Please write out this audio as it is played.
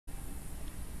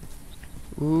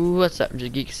Ooh, what's up,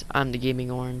 geeks? I'm the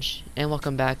Gaming Orange, and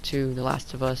welcome back to The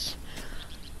Last of Us.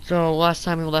 So last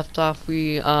time we left off,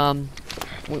 we were on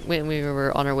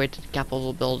our way to the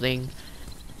Capitol building,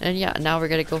 and yeah, now we're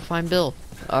gonna go find Bill,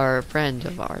 our friend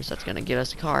of ours that's gonna get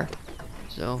us a car.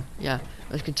 So yeah,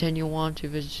 let's continue on to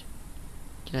his.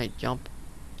 Can I jump?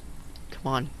 Come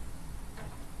on.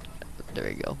 There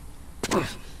we go.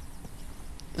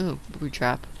 Ooh, booby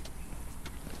trap.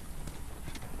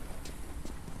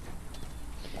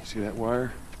 See that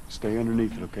wire? Stay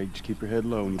underneath it, okay? Just keep your head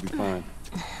low and you'll be fine.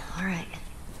 All right.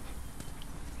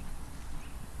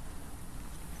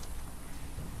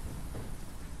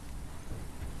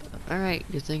 Alright,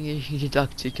 good thing you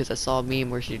deducted because I saw a meme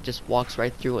where she just walks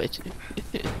right through it.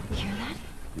 You hear that?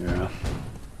 Yeah.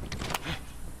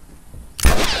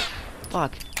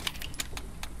 Fuck.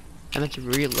 I meant to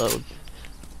reload.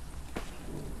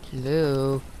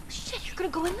 Hello. Shit, you're gonna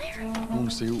go in there? I want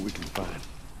to see what we can find.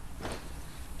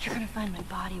 You're gonna find my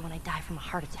body when I die from a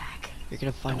heart attack. You're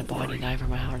gonna find Don't a body worry. die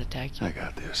from a heart attack. I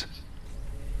got this.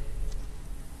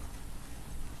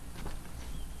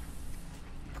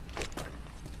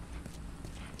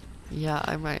 Yeah,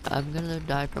 I'm right. I'm gonna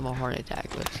die from a heart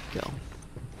attack. Let's go.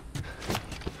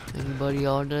 Anybody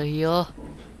under here?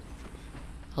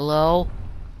 Hello?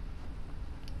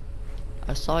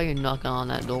 I saw you knocking on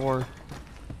that door.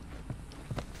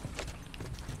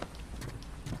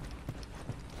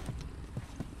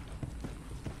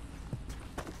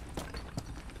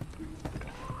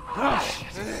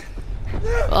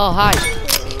 Oh, hi.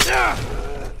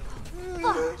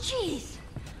 Oh, jeez.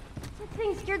 That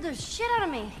thing scared the shit out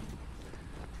of me.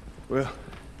 Well,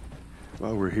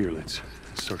 while we're here, let's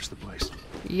search the place.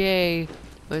 Yay.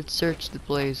 Let's search the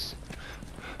place.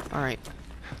 Alright.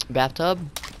 Bathtub.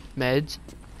 Meds.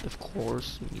 Of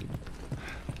course.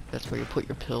 That's where you put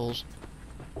your pills.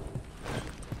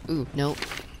 Ooh, note.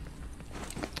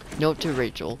 Note to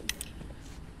Rachel.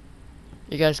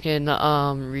 You guys can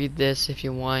read this if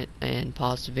you want and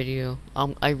pause the video.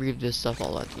 I read this stuff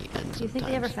all at the end sometimes. Do you think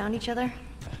they ever found each other?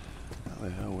 How the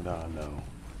hell would I know?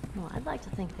 Well, I'd like to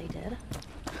think they did.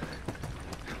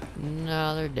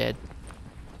 No, they're dead.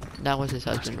 That was his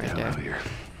husband right there. Out here.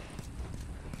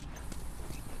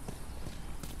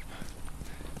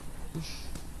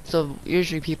 So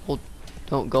usually people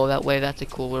don't go that way. That's a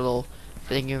cool little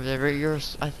thing over there.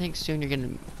 I think soon you're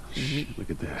gonna meet. Look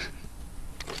at that.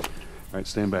 All right,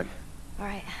 stand back. All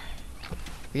right.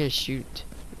 You're gonna shoot.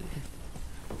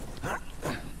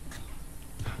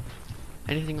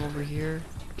 Anything over here?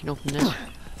 Can you open this?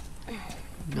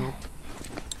 Nope.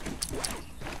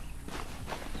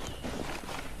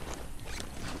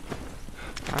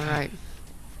 Alright.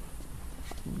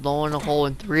 Blowing a hole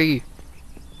in 3,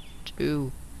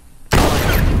 2, 1.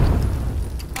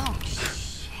 Oh, shit.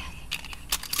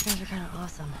 These things are kind of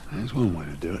awesome. There's one way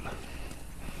to do it.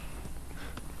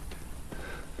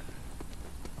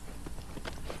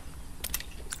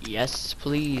 Yes,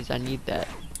 please. I need that.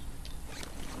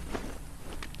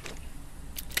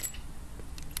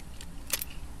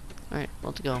 Alright,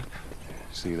 let's go.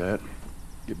 See that?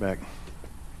 Get back.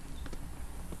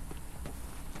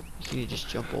 Can you just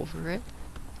jump over it?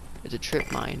 It's a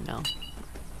trip mine now.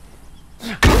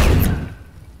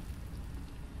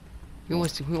 Who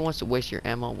wants to waste your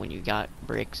ammo when you got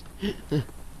bricks?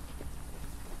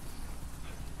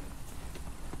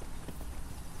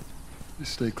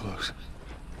 Just stay close.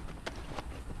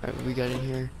 Alright, what we got in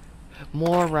here?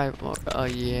 More rifle. Oh,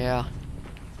 yeah.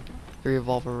 The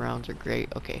revolver rounds are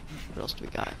great. Okay, what else do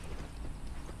we got?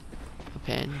 A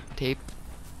pen, tape.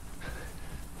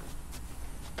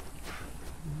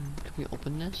 Can we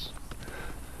open this?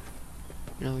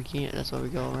 No, we can't. That's why we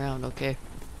go around. Okay.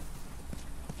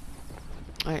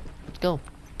 Alright, let's go.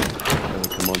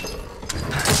 Come on.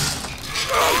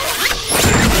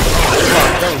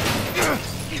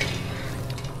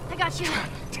 I got you.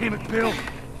 Damn it, Bill!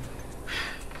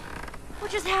 What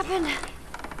just happened?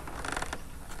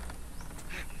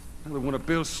 Another one of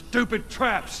Bill's stupid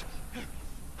traps.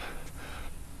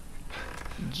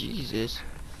 Jesus.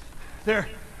 There,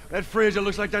 that fridge. It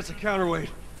looks like that's a counterweight.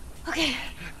 Okay.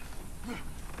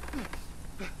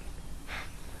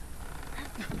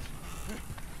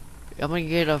 I'm gonna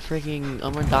get a freaking.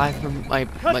 I'm gonna die from my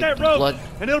Cut my that rope, blood.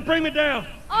 and it'll bring me down.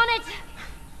 On it!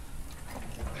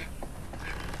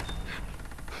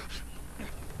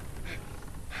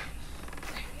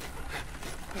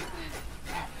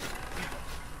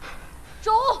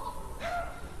 Joel!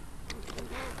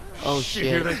 Oh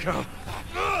Here shit. they come.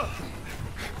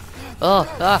 Oh,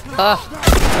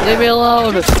 leave me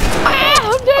alone. Ah,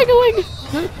 I'm dangling.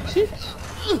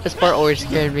 This part always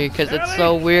scared me because it's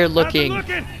so weird looking. I'm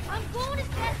going as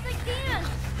fast as I can.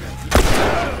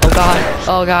 god.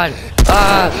 Oh god.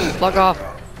 Ah, fuck off.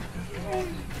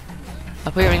 I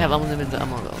probably already have unlimited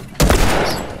ammo though.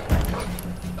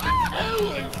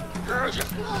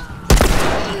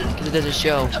 Because it doesn't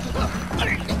show.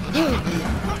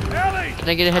 Can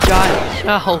I get a headshot?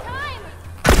 No.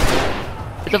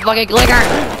 It's a fucking clicker.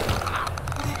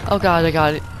 Oh god, I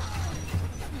got it.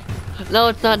 No,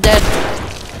 it's not dead.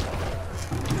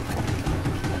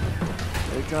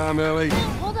 Take time, Ellie.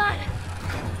 Hold on.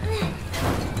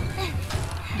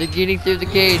 They're getting through the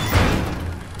cage.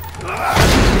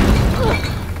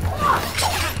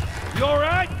 You all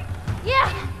right?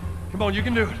 Yeah. Come on, you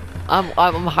can do it.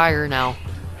 I'm higher now.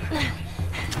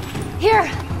 Here.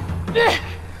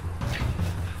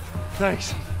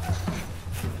 Thanks.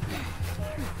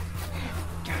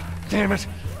 God damn it.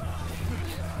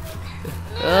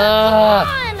 Come on.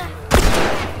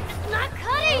 It's not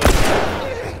cutting.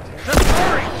 Just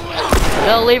hurry.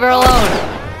 No, leave her alone.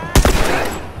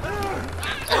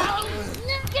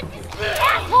 Get this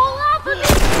asshole off of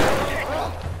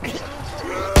me.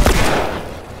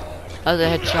 That was a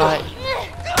headshot.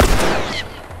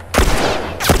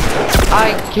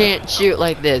 I can't shoot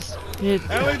like this. It's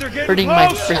Ellie, they're getting hurting my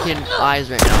close. freaking eyes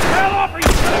right now. Hell off, you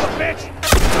son of a bitch.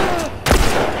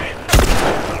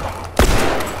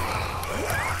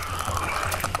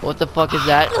 What the fuck is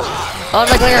that? Oh,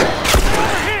 my clear!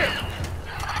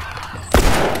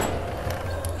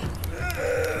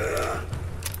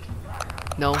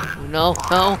 No, no,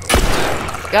 no.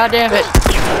 God damn it.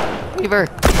 Leave her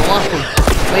alone.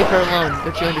 Leave her alone.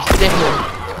 Don't you understand?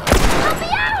 Help me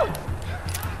out.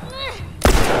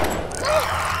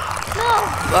 No.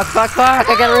 Fuck, fuck, fuck.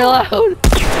 I gotta reload.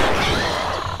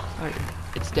 Alright,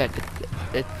 it's dead.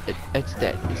 It's dead. It's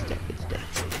dead. It's dead.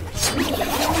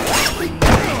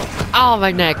 Oh,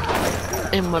 my neck.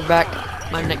 And my back.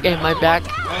 My neck and my back.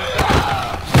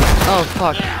 Oh,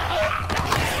 fuck.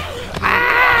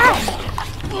 Ah!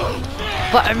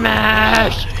 Button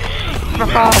mash!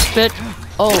 Fuck off, bitch!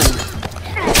 Oh.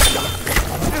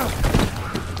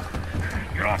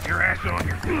 Get off your ass on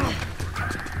your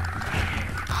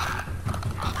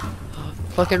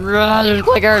Fucking run, there's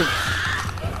clickers!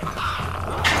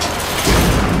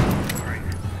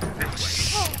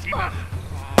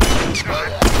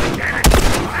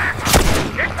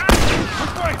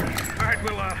 Alright,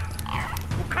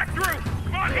 we'll cut through.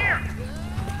 Come on here.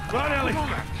 Come on, Ellie.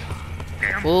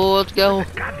 Damn. Oh, let's go.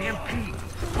 Goddamn Pete.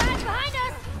 Guys behind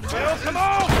us. Well, come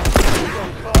on.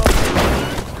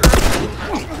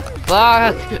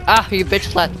 Fuck! Ah, you bitch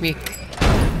slapped me.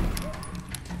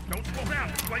 Don't slow down.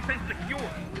 This place ain't secure.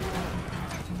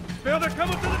 Bill, they're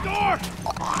coming to the door.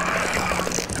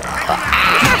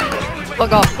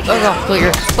 Fuck off,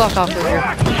 clicker. Fuck off, clicker.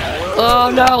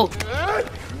 Oh no!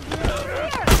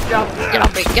 Get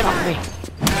off me, get off me.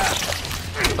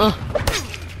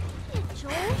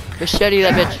 Machete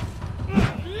that bitch.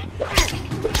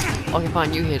 Okay,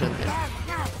 fine, you hit him then.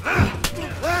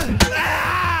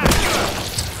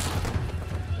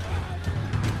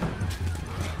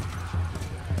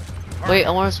 Wait,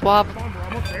 I want to swap.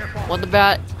 Want the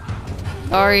bat?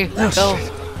 Sorry, go.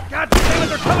 God damn it,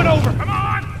 they're coming over. Come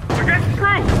on. We're getting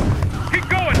through. Keep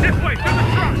going this way to the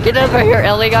truck. Get over here,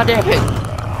 Ellie, goddamn it.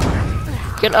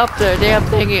 Get up the damn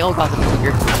thingy. Oh god, the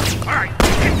clicker. All right,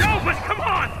 it's over. Come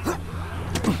on.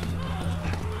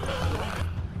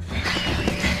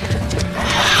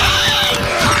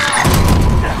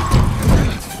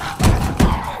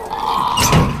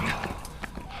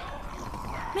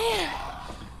 Man,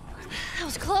 that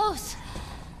was close.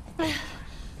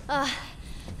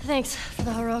 Thanks for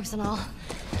the heroics and all.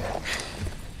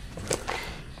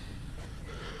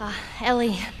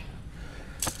 Ellie.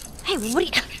 Hey, what are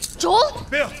you... Joel?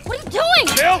 Bill. What are you doing?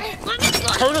 Bill.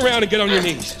 Turn around and get on your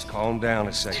knees. Just calm down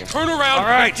a second. Turn around All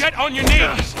right. and get on your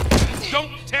knees.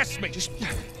 Don't test me. Just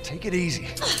Take it easy.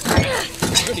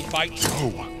 any bites.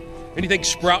 Oh. Anything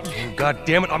sprouting? Oh, God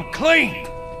damn it, I'm clean.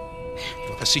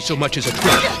 If I see so much as a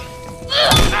twig.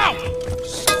 Ow!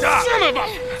 Stop. Son of a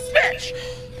bitch!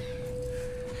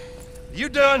 You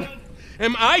done?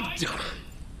 Am I done?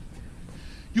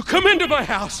 You come into my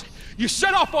house, you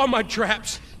set off all my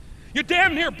traps, you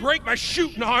damn near break my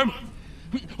shooting arm.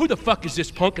 Who the fuck is this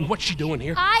punk and what's she doing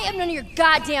here? I am none of your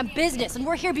goddamn business, and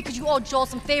we're here because you owe Joel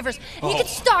some favors. And you Oh. can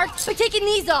start by taking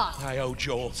these off. I owe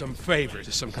Joel some favors.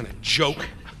 Is some kind of joke?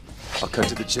 I'll cut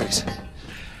to the chase.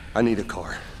 I need a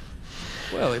car.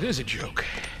 Well, it is a joke.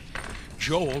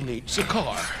 Joel needs a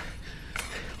car.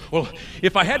 Well,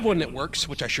 if I had one that works,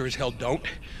 which I sure as hell don't,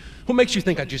 what makes you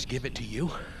think I'd just give it to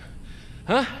you?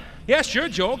 Huh? Yeah, sure,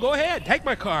 Joel. Go ahead. Take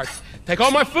my card. Take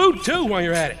all my food, too, while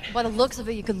you're at it. By the looks of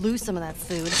it, you could lose some of that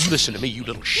food. Listen to me, you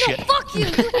little shit. No, fuck you!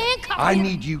 You handcuffed I him!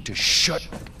 need you to shut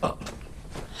up.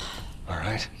 All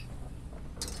right?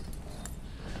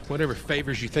 Whatever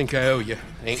favors you think I owe you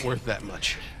ain't worth that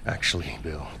much. Actually,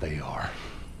 Bill, they are.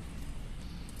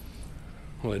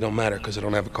 Well, it don't matter, because I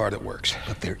don't have a car that works.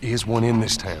 But there is one in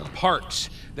this town. Parts.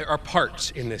 There are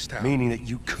parts in this town. Meaning that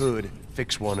you could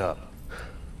fix one up.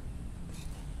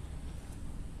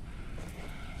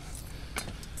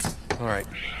 All right.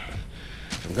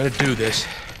 If I'm gonna do this,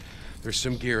 there's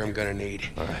some gear I'm gonna need.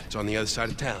 All right. It's on the other side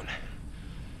of town.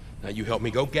 Now you help me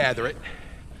go gather it,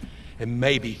 and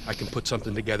maybe I can put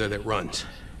something together that runs.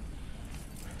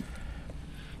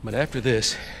 But after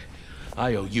this,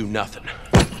 I owe you nothing.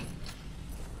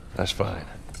 That's fine.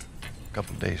 A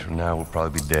couple days from now, we'll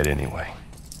probably be dead anyway.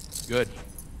 Good.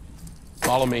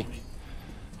 Follow me.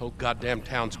 Whole goddamn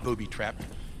town's booby-trapped.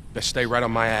 Best stay right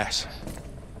on my ass.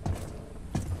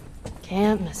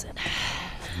 Can't miss it.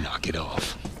 Knock it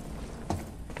off.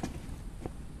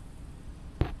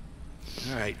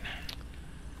 All right.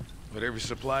 Whatever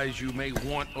supplies you may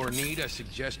want or need, I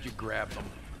suggest you grab them.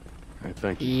 All right,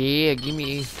 thank you. Yeah, give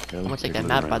me. I'm gonna take that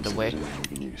map, by the way.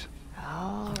 We can use.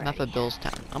 Alright. Map of Bill's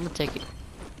town. I'm gonna take it.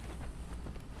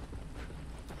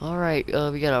 Alright,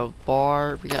 we got a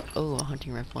bar. We got a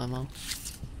hunting rifle ammo.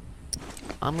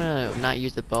 I'm gonna not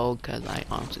use the bow because I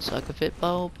honestly suck with it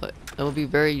bow, but it will be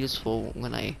very useful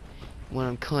when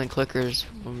I'm killing clickers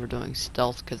when we're doing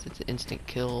stealth because it's an instant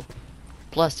kill.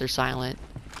 Plus they're silent.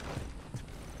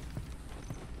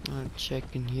 I'll check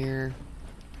in here.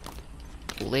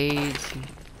 Blades.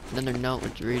 Another note.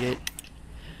 Let's read it.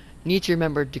 Need to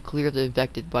remember to clear the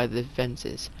infected by the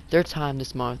fences. Their time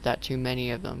this month without too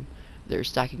many of them. They're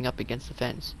stacking up against the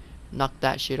fence. Knock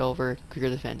that shit over. Clear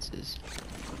the fences.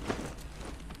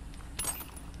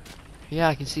 Yeah,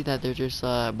 I can see that they're just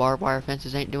barbed wire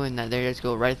fences ain't doing that. They just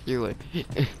go right through it.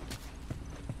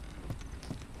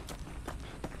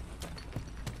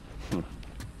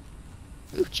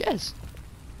 Ooh, chest.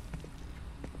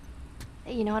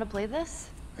 Hey, you know how to play this?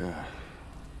 Yeah,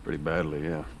 pretty badly,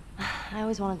 yeah. I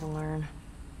always wanted to learn.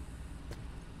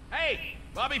 Hey,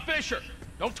 Bobby Fisher,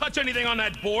 don't touch anything on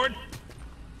that board.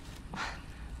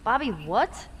 Bobby,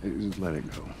 what? Just let it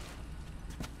go.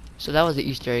 So that was the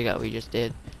Easter egg that we just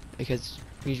did, because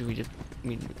usually we just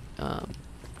you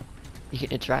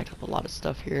can interact with a lot of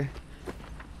stuff here.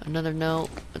 Another note.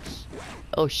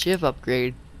 Oh, shiv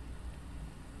upgrade.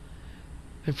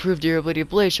 Improved durability of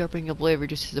blade. Sharpening a blade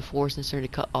reduces the force necessary to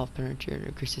cut off furniture and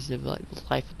increases the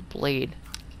life of the blade.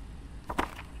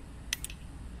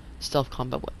 Stealth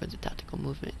combat weapons and tactical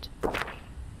movement.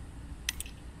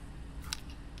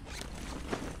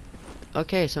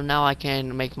 Okay, so now I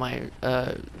can make my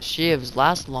shivs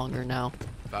last longer now.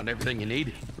 Found everything you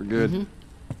need? We're good. Mhm.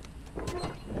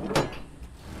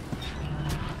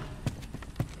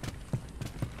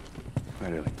 All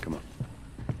right, Ellie, come on.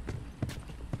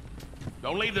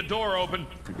 Don't leave the door open.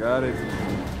 You got it.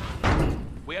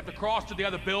 We have to cross to the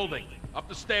other building. Up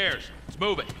the stairs. Let's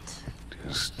move it.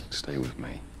 Just stay with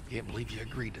me. Can't believe you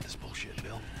agreed to this bullshit,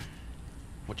 Bill.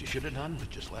 What you should have done was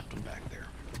just left him back there.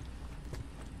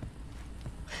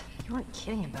 You weren't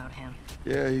kidding about him.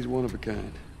 Yeah, he's one of a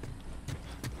kind.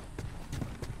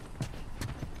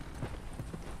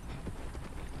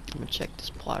 I'm gonna check this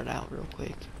plot out real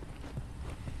quick.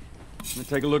 Let me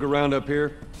take a look around up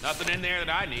here. Nothing in there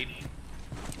that I need.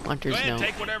 Hunter's Go ahead, note.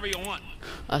 take whatever you want.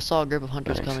 I saw a group of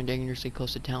hunters Thanks. coming dangerously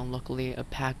close to town. Luckily, a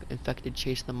pack infected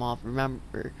chased them off.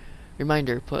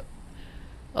 Reminder, put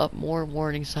up more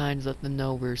warning signs. Let them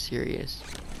know we're serious.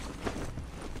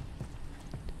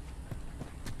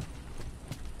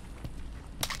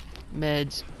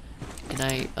 Meds. Can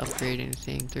I upgrade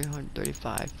anything?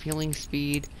 335. Healing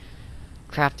speed.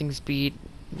 Crafting speed.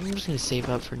 I'm just gonna save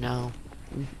up for now.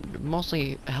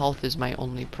 Mostly health is my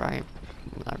only prime.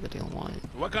 I really don't want it.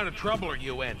 What kind of trouble are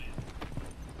you in?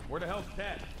 Where the hell's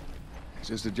Ted? It's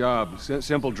just a job.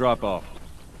 Simple drop-off.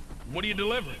 What are you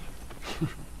delivering?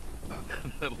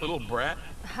 That little brat?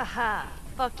 Haha,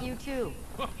 fuck you too.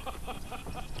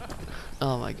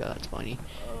 Oh my god, that's funny.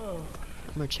 I'm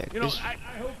gonna check You know, this. I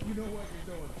hope you know what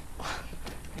you're doing.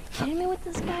 Kidding me with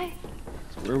this guy?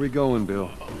 So where are we going,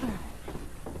 Bill?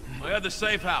 I had the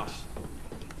safe house.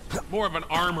 More of an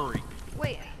armory.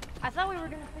 Wait, I thought we were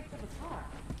gonna fix up a car.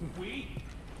 We?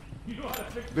 You know how to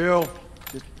fix Bill,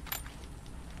 just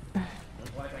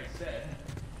like I said,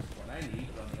 what I need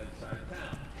is on the other side of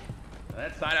town. Now,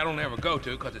 that side I don't ever go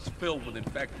to because it's filled with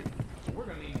infected. So we're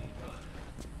gonna need some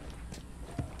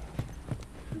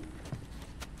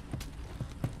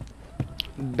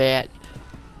time. Bet.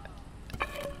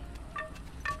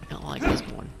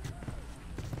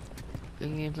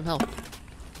 need some help.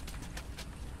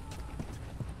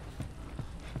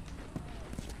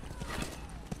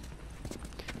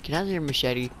 Get out of here,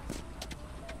 machete.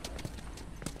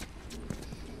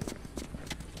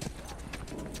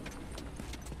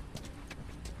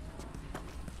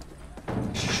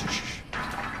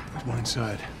 There's one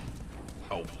inside.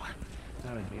 Oh, I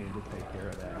didn't mean to take care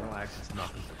of that. Relax, it's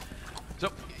nothing.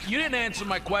 So, you didn't answer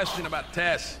my question about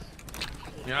Tess.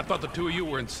 You know, I thought the two of you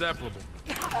were inseparable.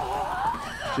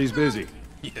 She's busy.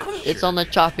 Yeah, It's sure. on the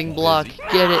chopping block.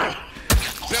 Get it?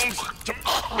 Sounds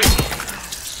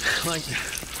like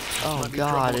Oh might be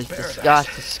god, trouble in it's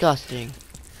paradise. disgusting.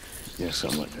 Yeah,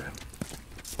 something like that.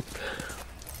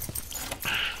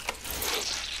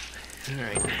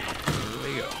 Alright, here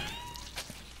we go.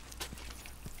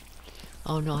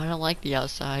 Oh no, I don't like the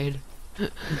outside.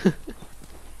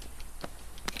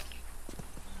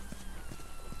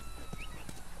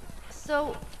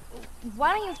 So,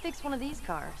 why don't you fix one of these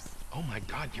cars? Oh my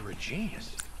god, you're a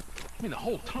genius. I mean, the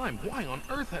whole time, why on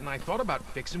earth hadn't I thought about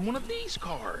fixing one of these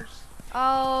cars?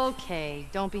 Okay,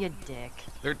 don't be a dick.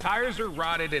 Their tires are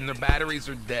rotted and their batteries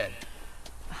are dead.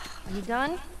 Are you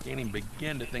done? Can't even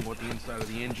begin to think what the inside of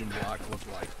the engine block looks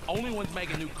like. Only ones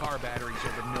making new car batteries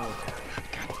are the military.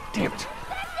 God damn it.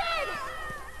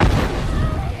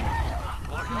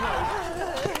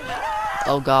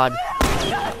 Oh god.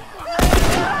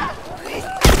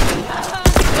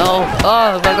 No!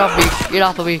 Oh, back off me! Get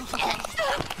off of me!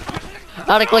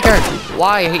 Not a clicker!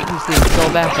 Why? I hate these things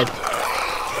so bad.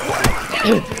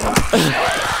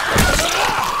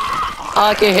 Oh,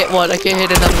 I can't hit one. I can't hit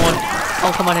another one.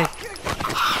 Oh, come on in.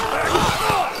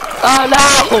 Oh no!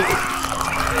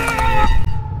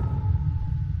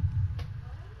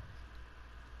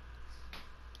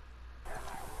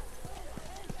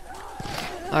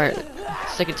 Alright,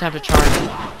 second time to charge.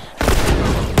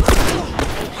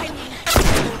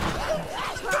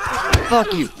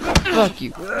 Fuck you! Fuck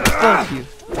you! Fuck you!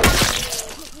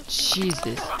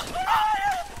 Jesus.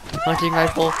 Hunting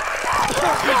rifle.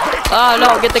 Oh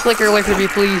no! Get the clicker away from me,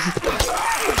 please!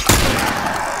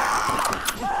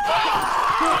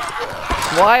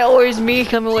 Why always me?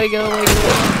 Come away, go away, go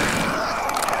away.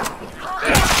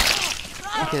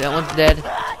 Okay, that one's dead.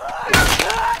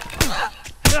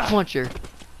 Puncher.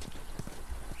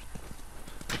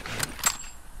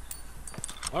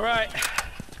 Alright.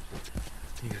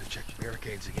 You gotta check the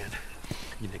barricades again.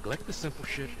 You neglect the simple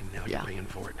shit and now Yeah. you're paying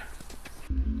for it.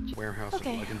 Warehouse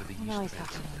Okay, will plug into the well, now east he's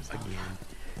talking to fence himself. again.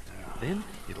 Then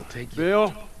it'll take you,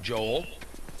 Bill? Joel,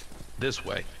 this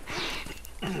way.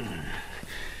 And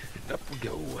up we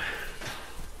go.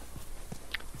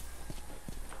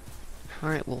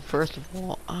 Alright, well, first of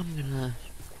all, I'm gonna...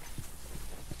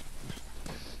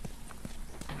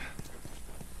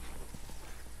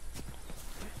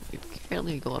 You can't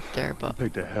really go up there, but...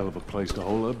 Picked a hell of a place to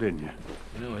hole up, didn't you?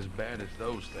 You know, as bad as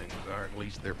those things are, at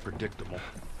least they're predictable.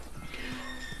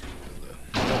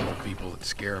 The normal people that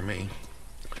scare me.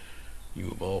 You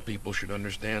of all people should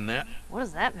understand that. What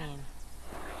does that mean?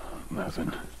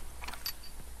 Nothing.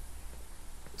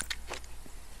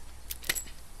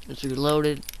 It's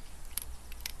reloaded.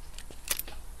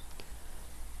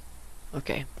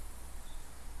 Okay.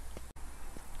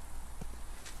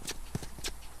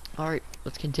 Alright,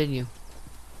 let's continue.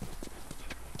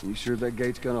 You sure that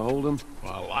gate's gonna hold them?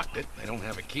 Well, I locked it. They don't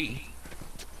have a key.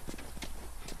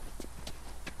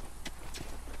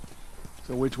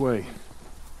 So which way?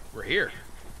 We're here.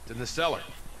 It's in the cellar.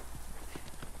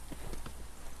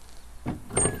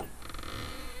 Right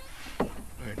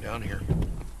down here.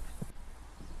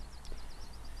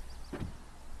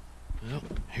 Well,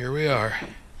 here we are.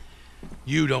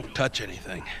 You don't touch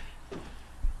anything.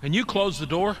 And you close the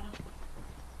door?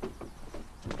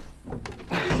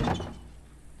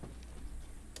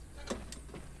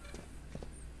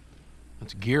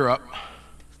 Let's gear up.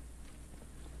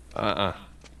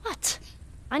 What?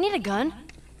 I need a gun.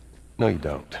 No, you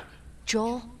don't.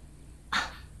 Joel,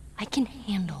 I can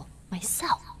handle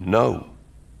myself. No.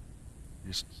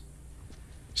 Just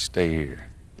stay here.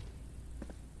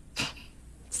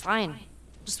 It's fine.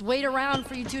 Just wait around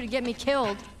for you two to get me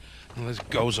killed. Well, this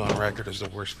goes on record as the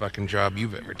worst fucking job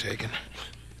you've ever taken.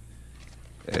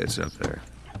 It's up there.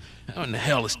 How in the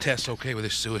hell is Tess okay with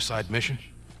this suicide mission?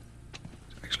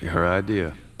 It's actually her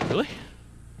idea. Really?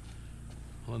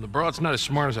 Well, the broad's not as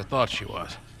smart as I thought she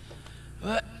was.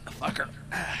 But, fuck her.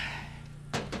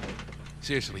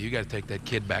 Seriously, you gotta take that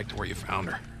kid back to where you found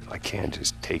her. I can't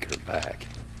just take her back.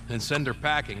 Then send her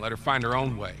packing, let her find her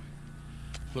own way.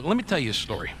 Look, let me tell you a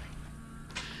story.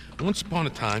 Once upon a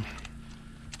time,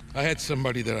 I had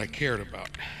somebody that I cared about.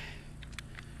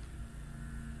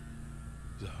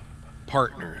 A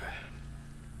partner.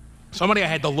 Somebody I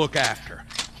had to look after.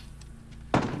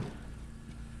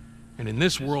 And in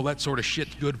this world, that sort of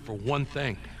shit's good for one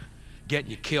thing. Getting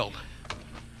you killed.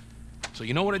 So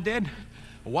you know what I did?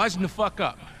 I wisened the fuck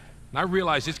up. And I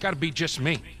realized it's gotta be just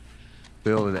me.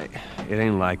 Bill, it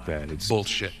ain't like that. It's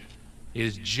Bullshit. It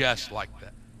is just like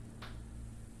that.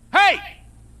 Hey!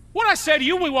 What'd I say to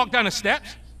you when we walked down the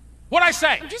steps? What'd I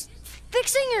say? I'm just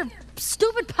fixing your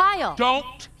stupid pile.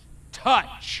 Don't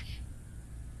touch.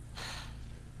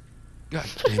 God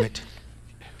damn it.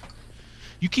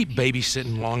 You keep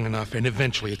babysitting long enough and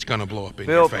eventually it's gonna blow up in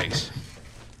your face.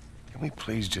 Can we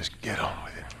please just get on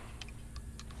with it?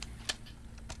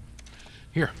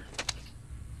 Here.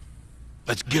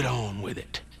 Let's get on with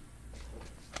it.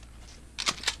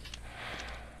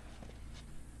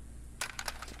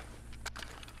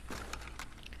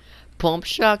 Pump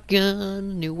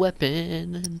shotgun, new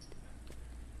weapon.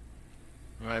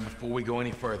 All right, before we go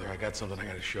any further, I got something I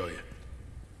gotta show you.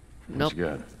 Nope. What you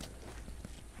got?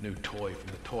 New toy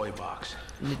from the toy box.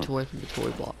 New toy from the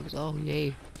toy box. Oh,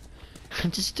 yay.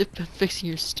 I'm just fixing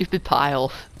your stupid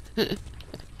pile.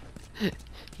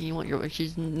 You want your...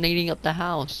 She's nading up the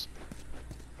house.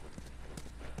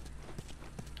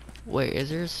 Wait, is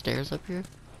there stairs up here?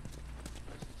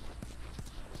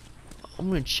 I'm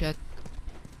gonna check.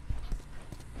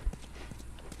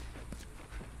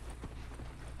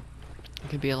 There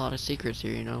could be a lot of secrets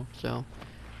here, you know, so...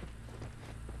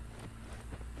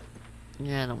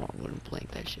 Yeah, I don't want wooden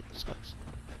plank, that shit sucks.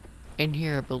 In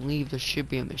here, I believe there should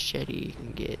be a machete you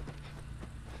can get.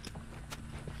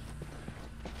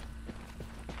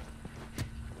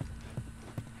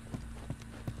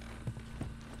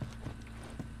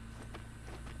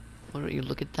 Why don't you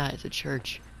look at that? It's a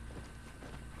church.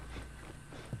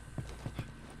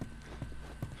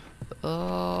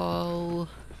 Oh.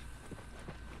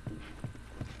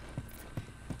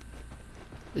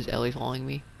 Is Ellie following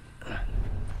me?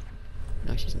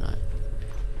 No, she's not.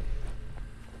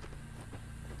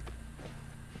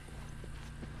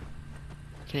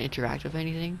 Can I interact with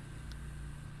anything?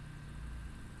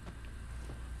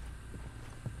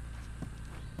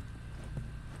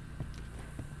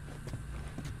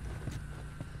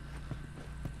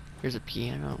 Here's a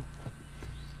piano.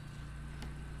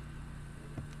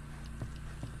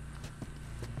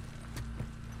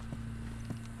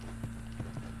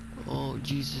 Oh,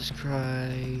 Jesus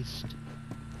Christ.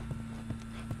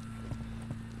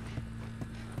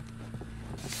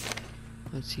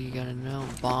 Let's see, you gotta know.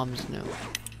 Bombs, no.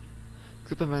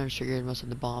 Group of men have triggered most of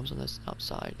the bombs on this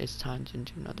outside. It's time to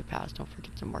into another pass. Don't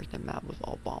forget to mark the map with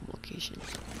all bomb locations.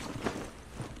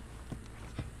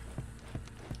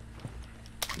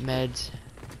 Meds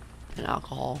and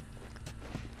alcohol.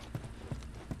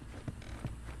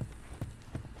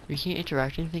 You can't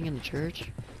interact with anything in the church?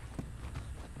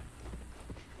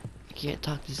 You can't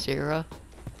talk to Sarah,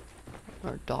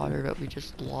 our daughter that we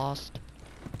just lost.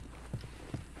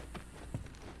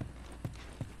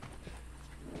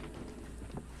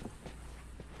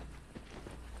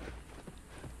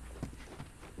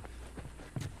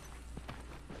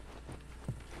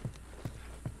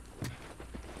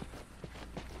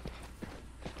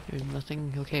 There's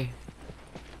nothing. Okay.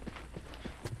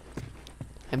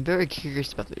 I'm very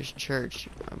curious about this church.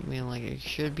 I mean, like, I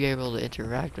should be able to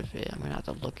interact with it. I'm gonna have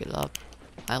to look it up.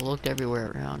 I looked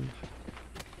everywhere around.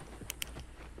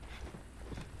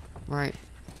 Right.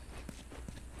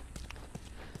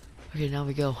 Okay, now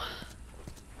we go.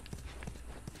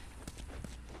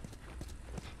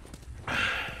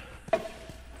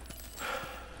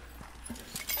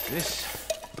 This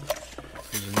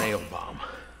is a nail bomb.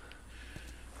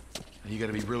 You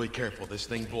gotta be really careful. This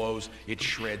thing blows, it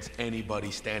shreds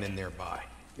anybody standing nearby.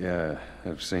 Yeah,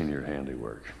 I've seen your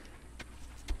handiwork.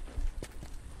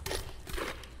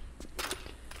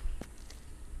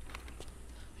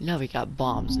 Now we got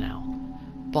bombs now.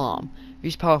 Bomb.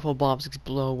 These powerful bombs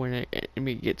explode when an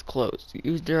enemy gets close.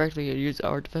 Used directly and use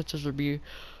our defenses will be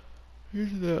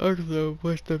using the art of the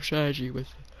West-up strategy with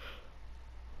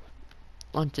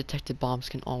undetected bombs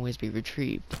can always be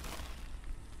retrieved.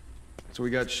 So we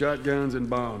got shotguns and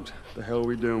bombs. The hell are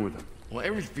we doing with them? Well,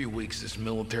 every few weeks this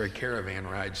military caravan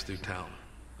rides through town.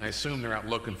 I assume they're out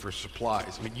looking for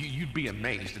supplies. I mean, you'd be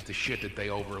amazed at the shit that they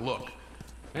overlook.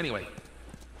 Anyway,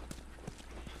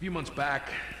 a few months back,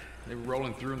 they were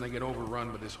rolling through and they get overrun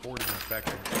by this horde of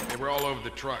infected. They were all over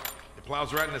the truck. It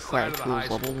plows right in the side of the high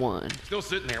Tools level 1. Still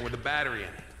sitting there with the battery in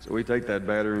it. So we take that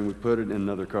battery and we put it in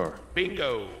another car.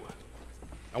 Bingo!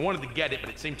 I wanted to get it, but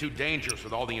it seemed too dangerous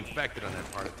with all the infected on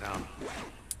that part of town.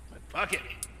 But fuck it.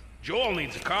 Joel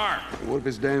needs a car. What if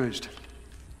it's damaged?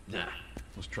 Nah,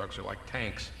 those trucks are like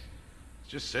tanks.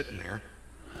 It's just sitting there.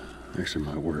 Actually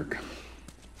might work.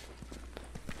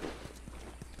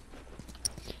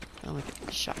 I like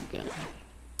a shotgun.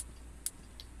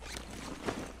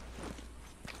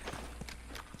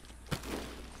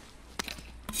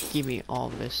 Give me all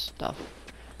this stuff.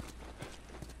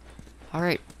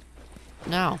 Alright.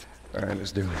 Now. Alright,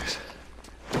 let's do this.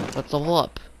 Let's level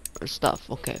up our stuff.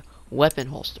 Okay. Weapon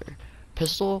holster.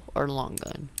 Pistol or long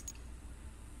gun?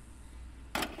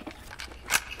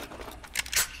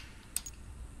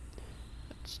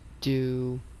 Let's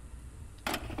do...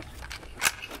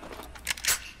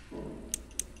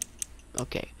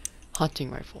 Okay.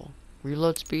 Hunting rifle.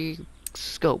 Reload speed.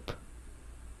 Scope.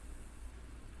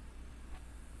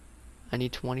 I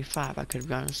need 25. I could have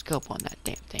gotten a scope on that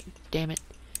damn thing. Damn it.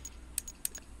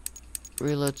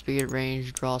 Reload speed,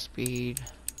 range, draw speed,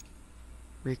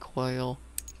 recoil.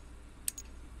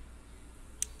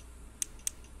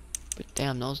 But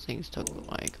damn, those things took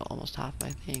like almost half my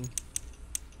thing.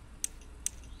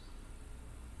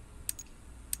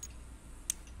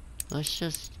 Let's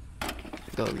just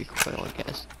go recoil, I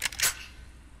guess.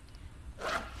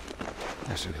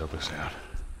 That should help us out.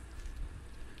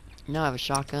 Now I have a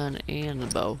shotgun and a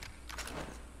bow.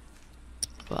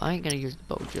 But I ain't gonna use the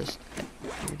bow just yet.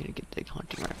 We're gonna get the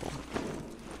hunting rifle.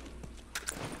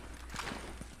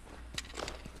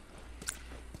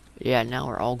 Yeah, now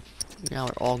we're all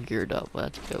geared up.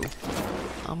 Let's go.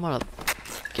 I'm gonna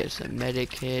get some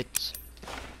medic kits.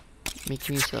 Make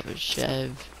myself a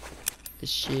shiv.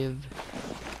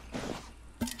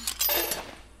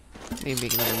 Maybe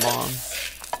make another bomb.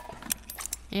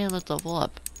 And let's level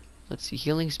up. Let's see,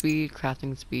 healing speed,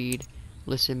 crafting speed,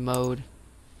 listen mode.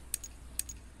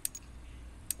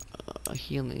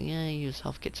 Healing, yeah, use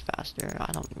health gets faster.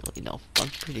 I don't really know. I'm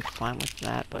pretty fine with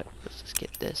that, but let's just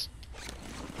get this.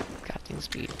 Crafting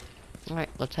speed. Alright,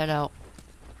 let's head out.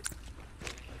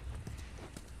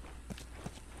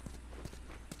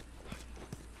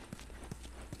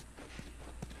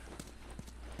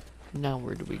 Now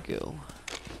where do we go?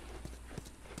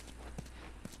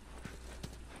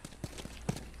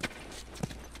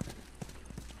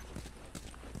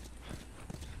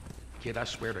 Kid, I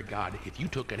swear to God, if you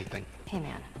took anything... Hey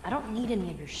man, I don't need any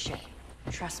of your shit.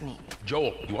 Trust me.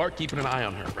 Joel, you are keeping an eye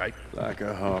on her, right? Like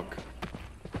a hawk.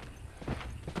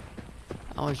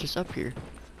 I was just up here.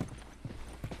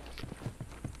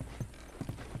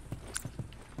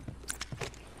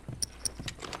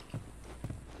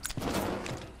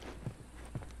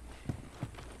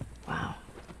 Wow.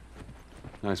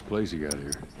 Nice place you got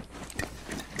here.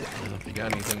 Well, if you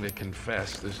got anything to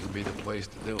confess, this would be the place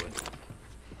to do it.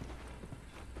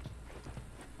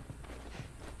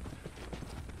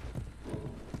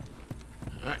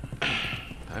 Alright,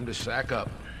 time to sack up.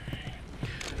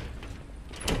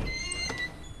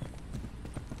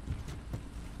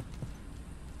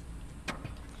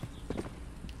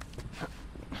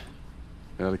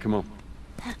 Ellie, come on.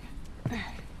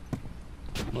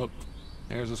 Look,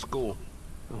 there's a school.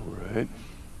 All right.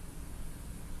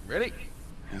 Ready?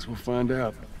 Guess we'll find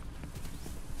out.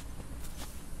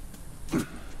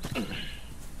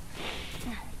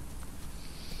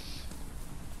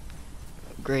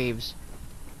 Graves.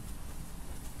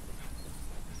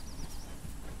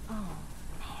 Oh,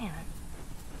 man.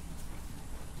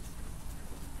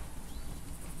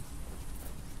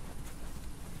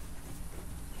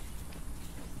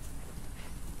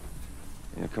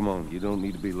 Yeah, come on. You don't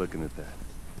need to be looking at that.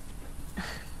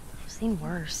 I've seen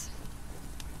worse.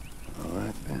 All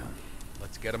right, then.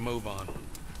 Let's get a move on.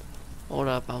 Hold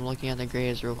up, I'm looking at the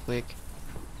graves real quick.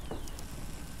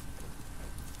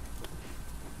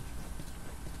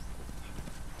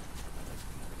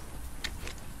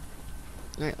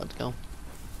 Alright, let's go.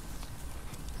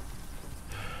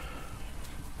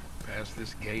 Past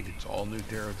this gate, it's all new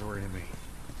territory to me.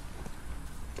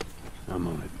 I'm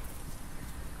on it.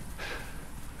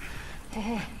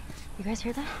 Hey, you guys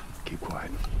hear that? Keep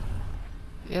quiet.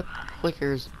 Yep,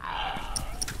 clickers.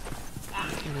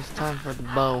 And it's time for the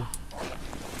bow.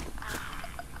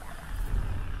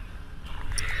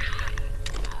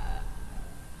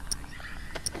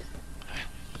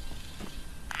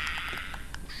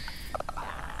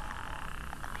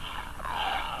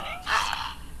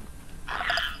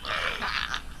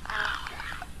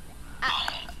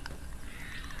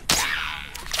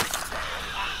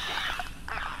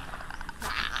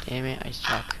 Damn it, I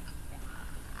suck.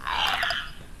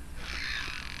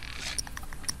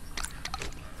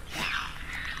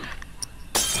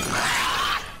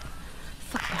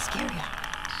 Fucking scary.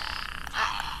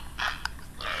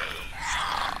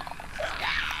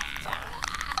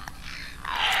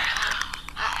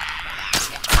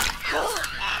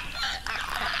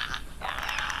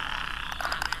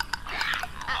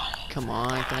 Come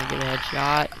on, can I get a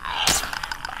headshot?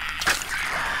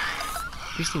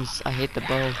 These things, I hate the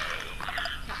bow.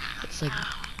 It's like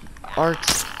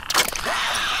arcs.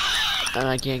 And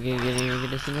I can't even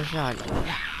get a single shot.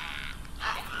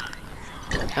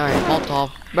 Alright, Molotov.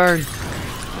 Burn!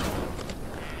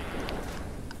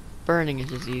 Burning is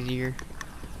just easier.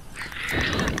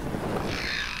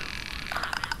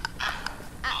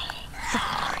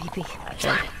 Creepy.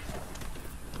 Okay.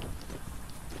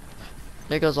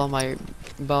 There goes all my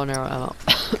bow and arrow ammo.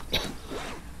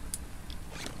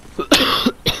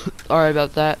 Sorry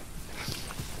about that.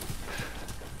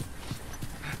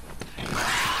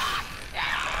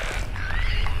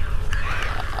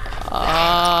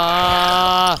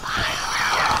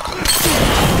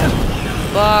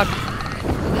 Fuck!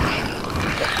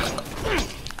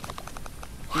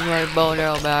 Give me my bow and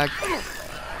arrow back.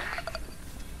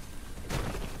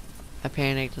 I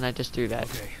panicked and I just threw that.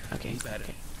 Okay.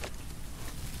 Okay.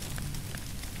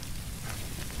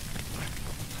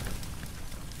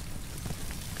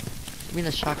 Give me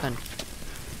the shotgun.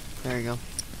 There you go.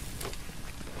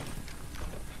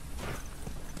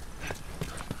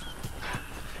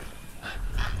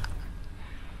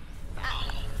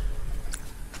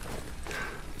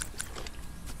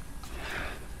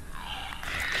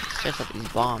 Set up these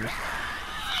bombs.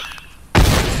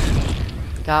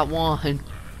 Got one.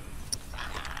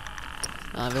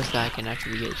 This guy can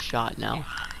actually get shot now.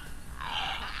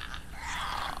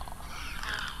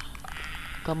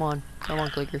 Come on,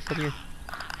 clicker, come here.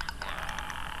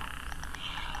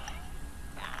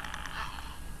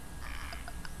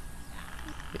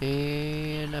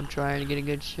 And I'm trying to get a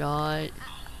good shot.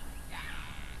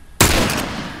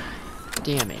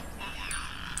 Damn it.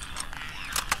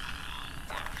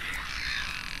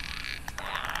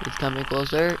 He's coming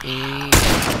closer and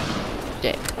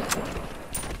dead.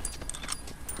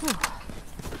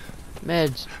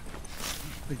 Meds.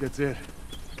 I think that's it.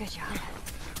 Good job.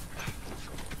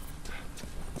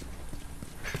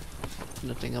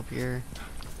 Nothing up here.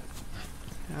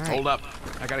 Alright. Hold up.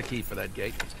 I got a key for that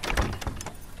gate.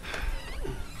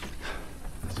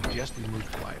 I suggest we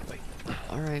move quietly.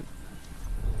 Alright.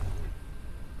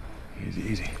 Easy,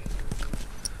 easy.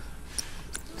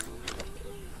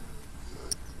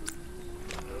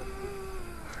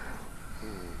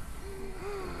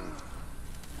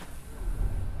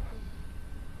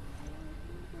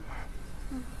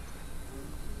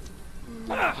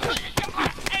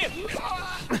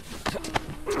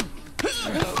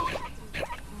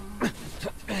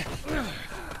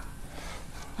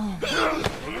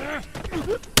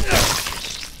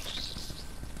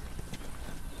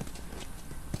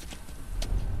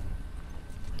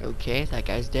 Okay, that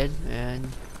guy's dead, and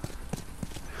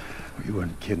You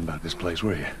weren't kidding about this place,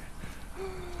 were you?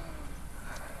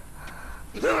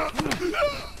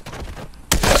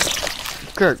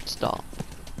 Kurt, stop.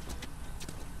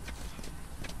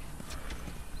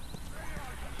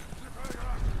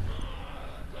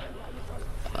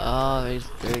 Oh,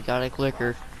 they got a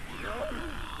clicker.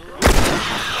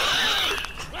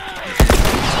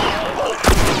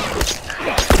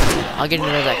 I'll get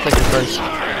into that clicker first.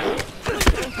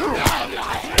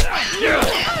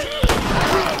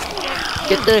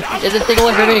 Get this thing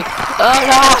away from me! Oh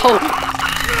no!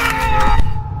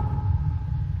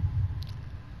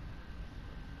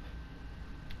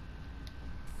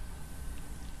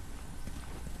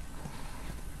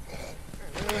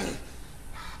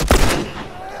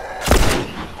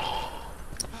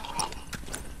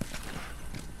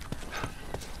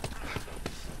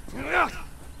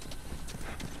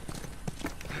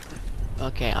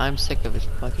 Okay, I'm sick of this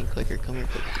fucking clicker. Come here,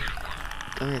 clicker.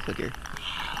 Come here, clicker.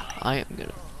 I am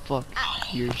gonna fuck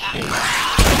your shit.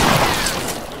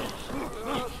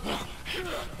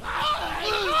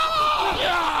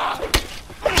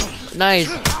 Nice.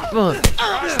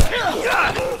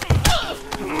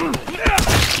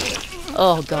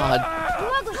 Oh god.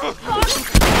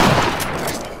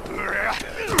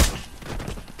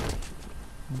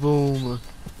 Boom.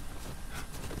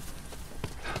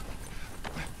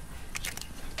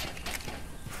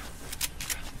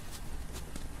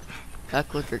 That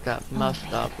clicker got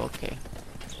messed up, okay.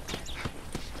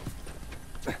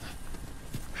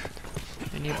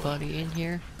 Anybody in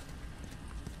here?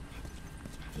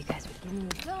 You guys would give me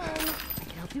a gun. I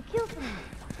can help you kill someone.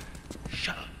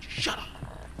 Shut up. Shut up.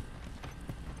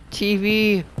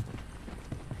 TV!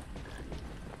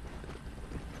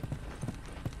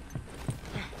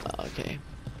 Okay.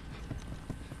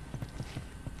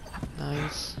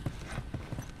 Nice.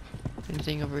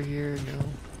 Anything over here? No.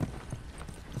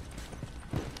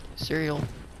 Cereal.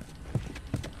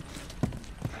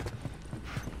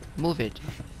 Move it.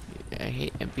 I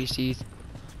hate NPCs.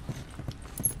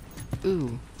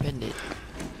 Ooh, bend it.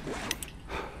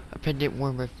 Repentant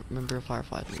warm member of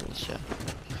Firefly militia.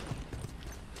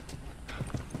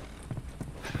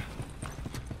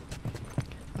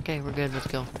 Okay, we're good. Let's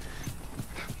go.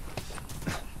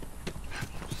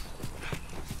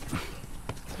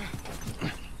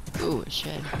 Ooh, a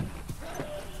shed.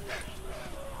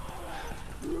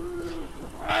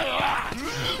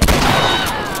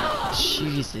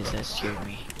 Jesus, that scared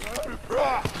me.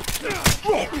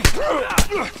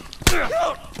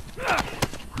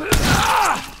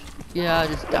 Yeah, I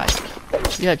just died.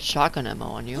 You had shotgun ammo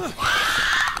on you.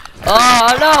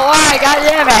 Oh no! Why? God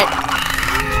damn it!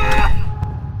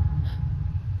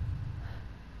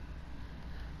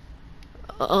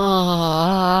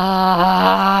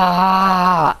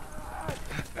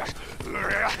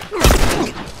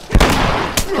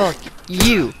 Fuck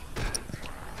you!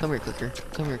 Come here, Clicker.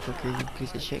 Come here, Clicker, you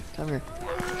piece of shit. Come here.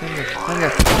 Come here. Come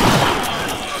here.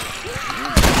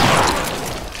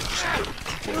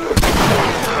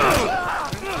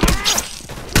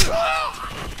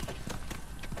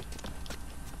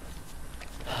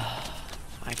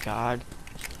 My God.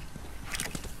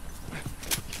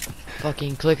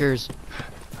 Fucking clickers.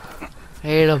 I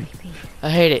hate them. I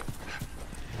hate it.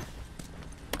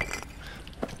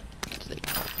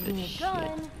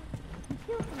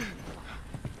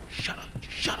 Shut up.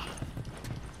 Shut up.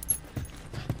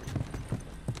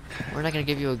 We're not gonna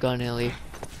give you a gun, Ellie.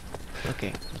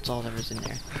 Okay, that's all there was in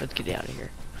there. Let's get out of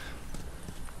here.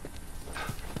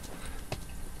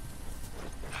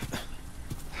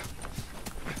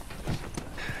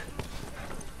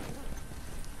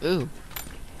 Ooh.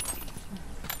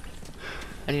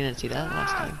 I didn't see that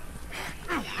last time.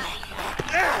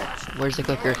 Where's the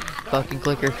clicker? Fucking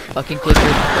clicker. Fucking clicker.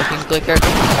 Fucking clicker.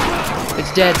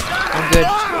 It's dead. I'm good.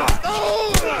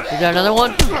 Is there another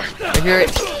one? I hear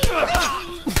it.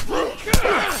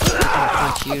 I'll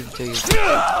punch you until you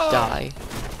die.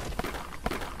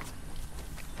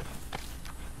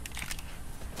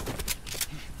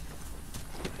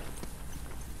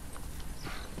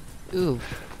 Ooh.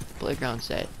 Playground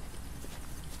set.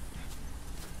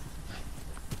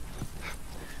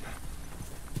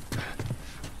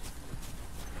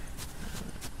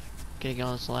 Can you get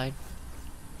on the slide?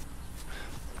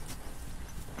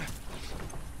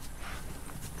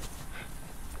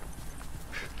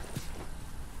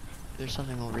 There's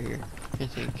something over here, I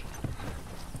think.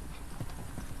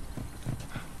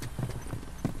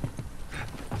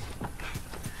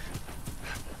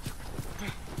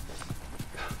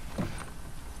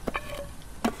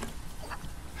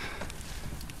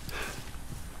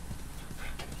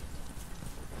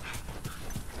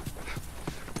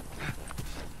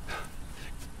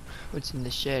 What's in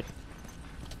the shed?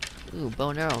 Ooh, bow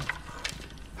and arrow.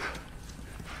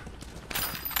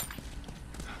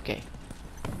 Okay.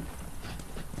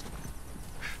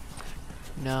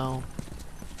 Now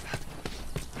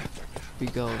we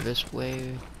go this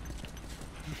way.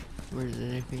 Where's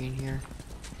anything in here?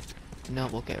 No,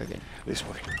 okay, we're good. This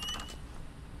way.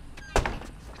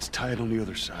 It's tied on the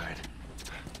other side.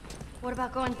 What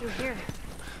about going through here?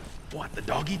 What, the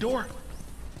doggy door?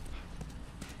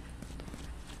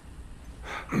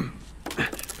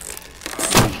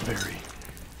 Very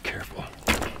careful.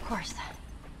 Of course.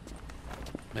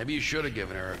 Maybe you should have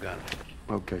given her a gun.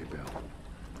 Okay, Bill.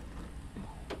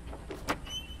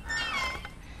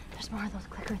 There's more of those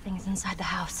clicker things inside the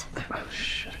house. Oh,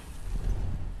 shit.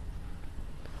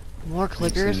 More Ain't seen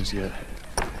clickers? us yet.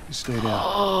 You stay down.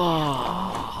 Oh,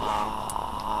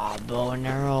 bow and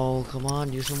arrow. Come on,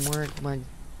 do some work. I'm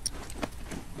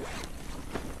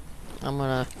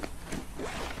gonna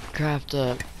craft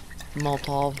a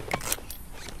Molotov.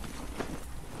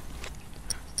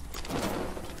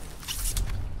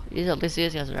 At least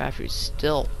these guys are actually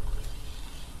still.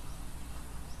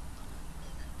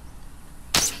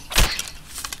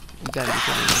 You gotta be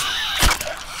kidding me.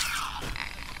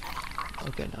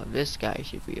 Okay, now this guy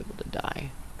should be able to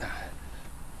die.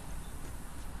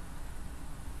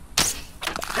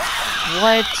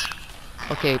 What?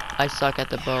 Okay, I suck at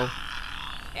the bow.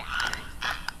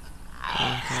 Come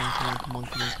on, come on, come on, come on,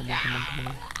 come on, come on, come on, come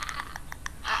on.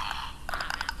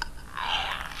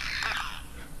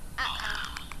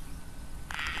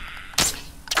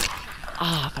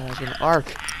 Ah, God, that's an arc.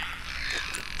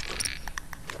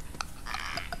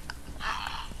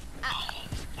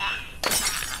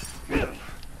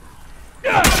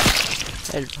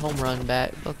 That home run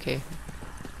bat. Okay.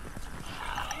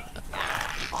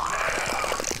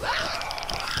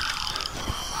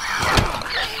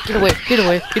 Get away! Get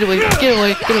away! Get away! Get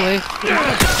away! Get away!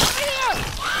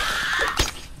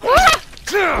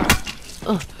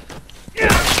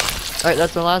 Alright,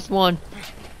 that's the last one.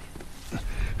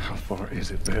 How far is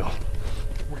it, Bill?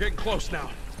 We're getting close now.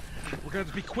 We're gonna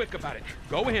have to be quick about it.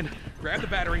 Go in, grab the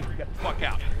battery, get the fuck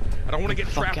out. I don't want to get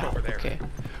Fuck trapped out. over there. Okay.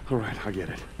 All right, I get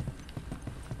it.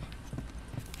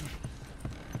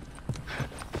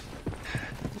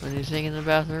 Anything in the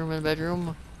bathroom, in the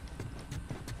bedroom?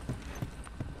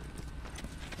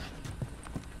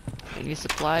 Any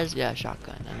supplies? Yeah,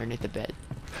 shotgun underneath the bed.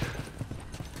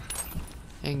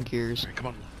 And gears. All right, come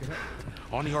on.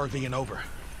 On the RV and over.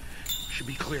 Should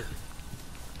be clear.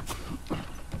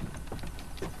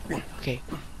 Okay.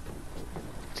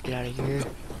 Let's get out of here.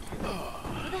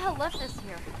 Who the hell left this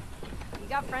here? You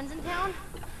got friends in town?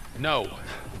 No.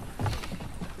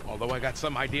 Although I got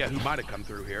some idea who might have come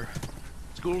through here.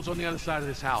 School's on the other side of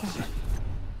this house.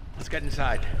 Let's get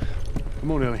inside.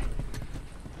 Come on, Ellie.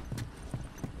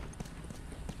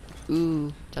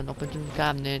 Ooh, time to open the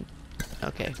cabinet.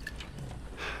 Okay.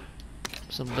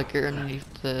 Some liquor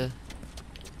underneath the...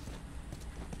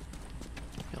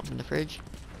 Open the fridge.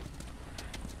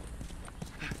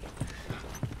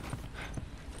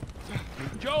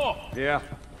 Joel! Yeah.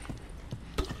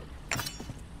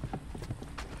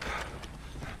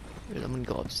 I'm gonna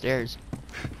go upstairs.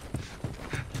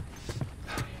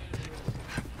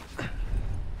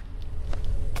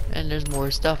 And there's more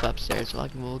stuff upstairs, so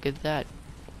we'll get that.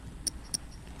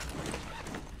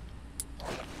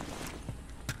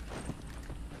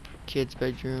 Kid's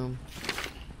bedroom.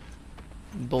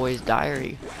 Boy's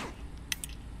diary.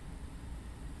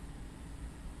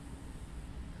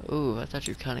 Ooh, that's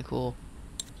actually kind of cool.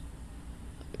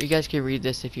 You guys can read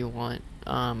this if you want.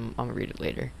 I'm gonna read it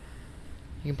later.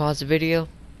 You can pause the video.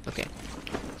 Okay,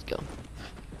 let's go.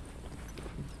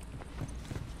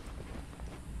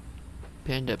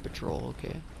 Panda Patrol,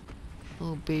 okay.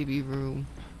 Little baby room.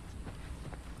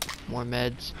 More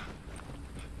meds.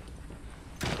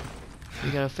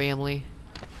 You got a family?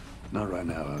 Not right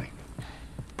now, Ellie.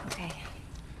 Okay.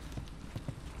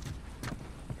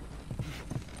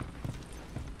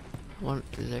 What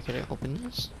is that? Can I open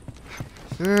this?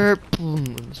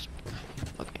 Boom.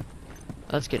 Okay.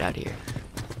 Let's get out of here.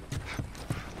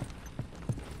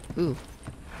 Ooh.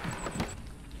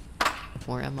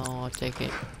 More ammo, I'll take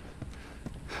it.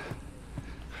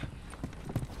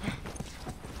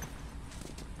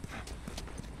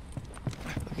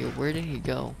 Okay, where did he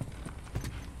go?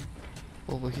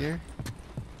 Over here?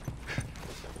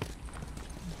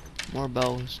 More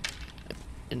bows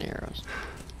and arrows.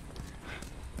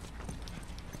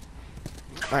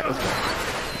 Alright, let's go.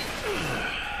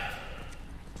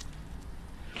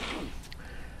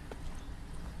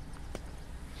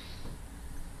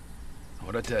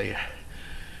 What'd I tell you?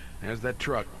 There's that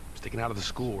truck sticking out of the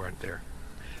school right there.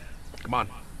 Come on.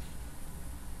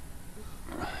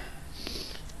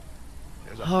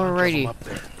 There's a bunch of Alrighty. them up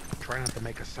there. Try not to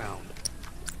make a sound.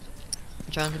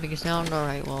 Trying to make a sound?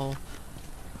 Alright, well.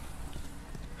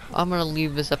 I'm gonna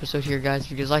leave this episode here, guys.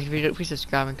 If you guys like the video, please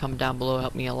subscribe and comment down below.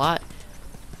 Help me a lot.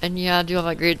 And yeah, I do have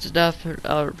that great stuff.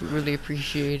 I really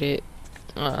appreciate it.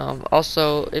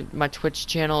 Also, my Twitch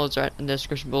channel is right in the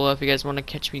description below if you guys want to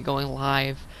catch me going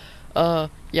live.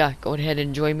 Yeah, go ahead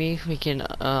and join me. We can,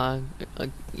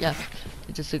 yeah,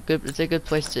 it's a good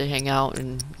place to hang out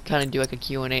and kind of do like a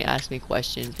Q&A, ask me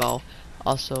questions while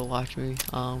also watch me,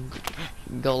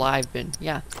 go live and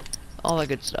yeah, all that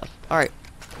good stuff. Alright,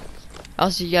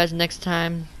 I'll see you guys next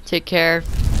time. Take care.